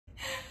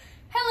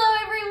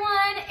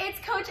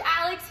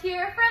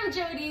here from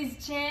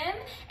Jodi's Gym,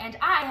 and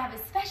I have a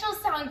special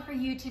song for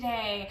you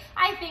today.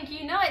 I think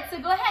you know it, so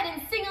go ahead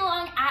and sing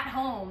along at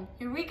home.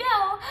 Here we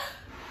go.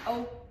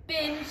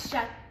 Open,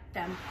 shut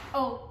them,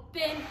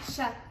 open,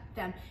 shut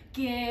them.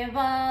 Give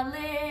a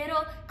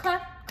little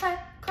clap,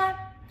 clap,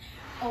 clap.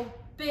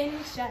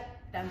 Open, shut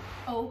them,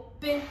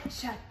 open,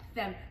 shut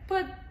them.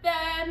 Put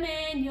them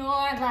in your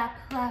lap,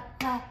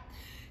 lap, lap.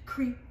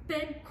 Creep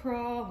and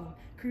crawl 'em,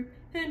 creep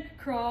and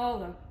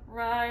crawl 'em,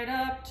 right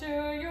up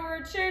to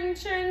your chin,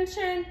 chin,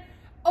 chin.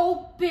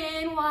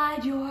 Open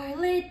wide your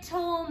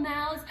little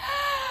mouths,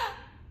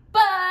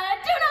 but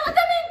do not let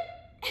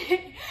them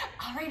in.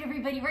 All right,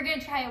 everybody, we're gonna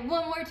try it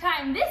one more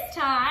time. This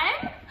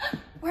time,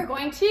 we're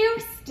going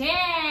to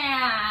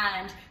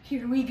stand.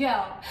 Here we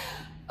go.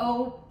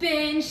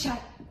 Open,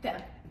 shut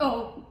them,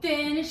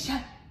 open,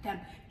 shut them.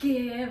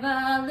 Give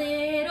a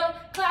little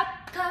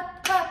clap,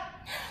 clap,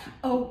 clap.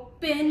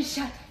 Open,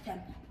 shut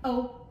them,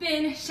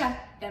 open, shut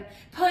them.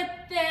 Put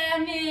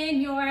them in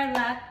your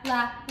lap,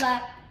 lap,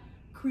 lap.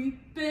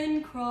 Creep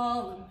and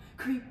crawl 'em,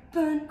 creep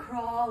and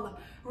crawl 'em,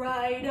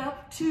 right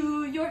up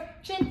to your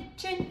chin,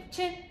 chin,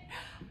 chin.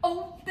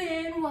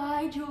 Open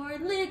wide your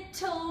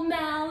little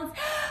mouths,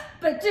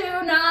 but do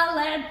not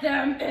let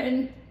them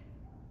in.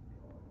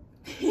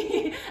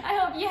 I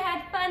hope you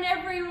had fun,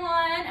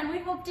 everyone, and we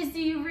hope to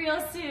see you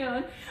real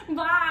soon.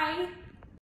 Bye.